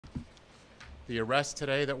The arrest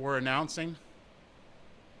today that we're announcing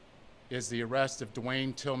is the arrest of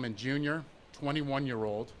Dwayne Tillman Jr.,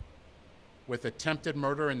 21-year-old, with attempted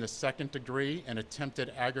murder in the second degree and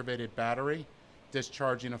attempted aggravated battery,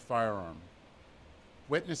 discharging a firearm.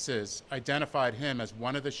 Witnesses identified him as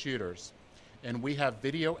one of the shooters, and we have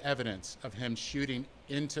video evidence of him shooting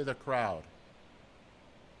into the crowd.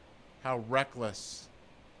 How reckless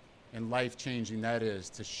and life-changing that is,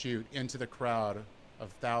 to shoot into the crowd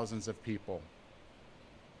of thousands of people.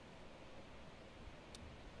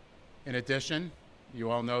 In addition, you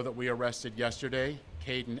all know that we arrested yesterday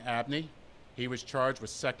Caden Abney. He was charged with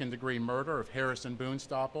second-degree murder of Harrison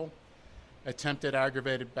Boonstapple, attempted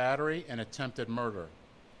aggravated battery, and attempted murder.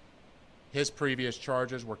 His previous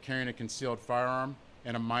charges were carrying a concealed firearm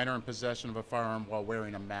and a minor in possession of a firearm while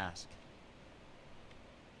wearing a mask.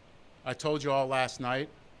 I told you all last night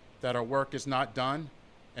that our work is not done,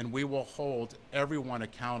 and we will hold everyone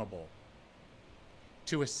accountable.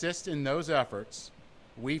 To assist in those efforts,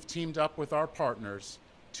 we've teamed up with our partners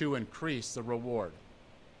to increase the reward.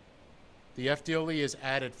 The FDLE has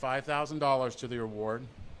added $5,000 to the reward,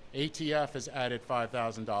 ATF has added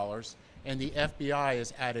 $5,000, and the FBI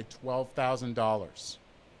has added $12,000,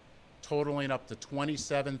 totaling up to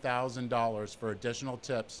 $27,000 for additional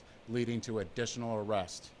tips leading to additional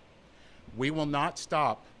arrest. We will not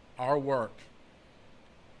stop our work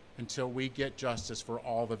until we get justice for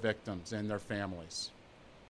all the victims and their families.